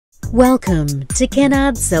Welcome to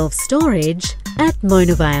Kennards Self-Storage at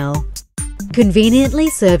Vale, conveniently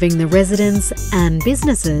serving the residents and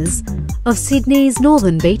businesses of Sydney's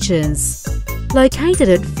northern beaches. Located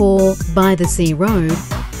at 4 By the Sea Road,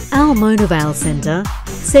 our Vale Centre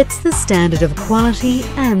sets the standard of quality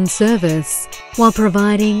and service while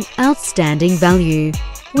providing outstanding value.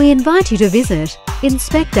 We invite you to visit,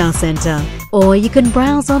 inspect our centre, or you can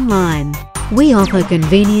browse online. We offer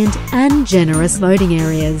convenient and generous loading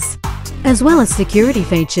areas, as well as security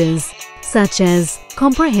features such as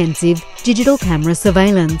comprehensive digital camera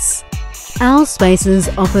surveillance. Our spaces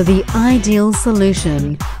offer the ideal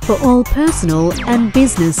solution for all personal and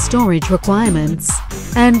business storage requirements,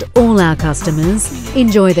 and all our customers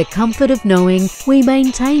enjoy the comfort of knowing we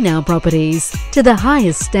maintain our properties to the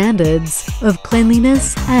highest standards of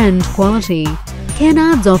cleanliness and quality.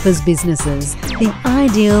 Kennards offers businesses the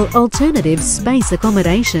ideal alternative space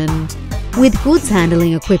accommodation, with goods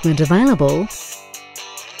handling equipment available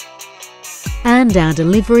and our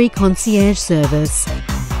delivery concierge service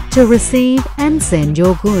to receive and send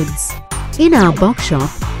your goods. In our box shop,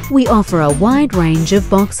 we offer a wide range of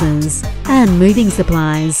boxes and moving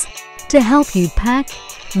supplies to help you pack,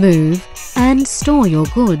 move and store your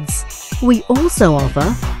goods. We also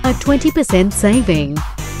offer a 20% saving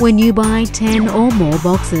when you buy 10 or more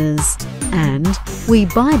boxes, and we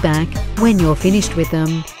buy back when you're finished with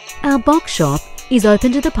them. Our box shop is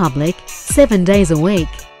open to the public 7 days a week,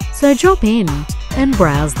 so drop in and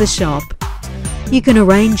browse the shop. You can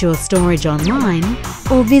arrange your storage online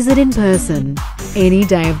or visit in person any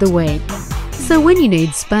day of the week. So when you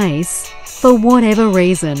need space, for whatever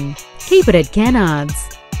reason, keep it at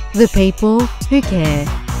Kennards, the people who care.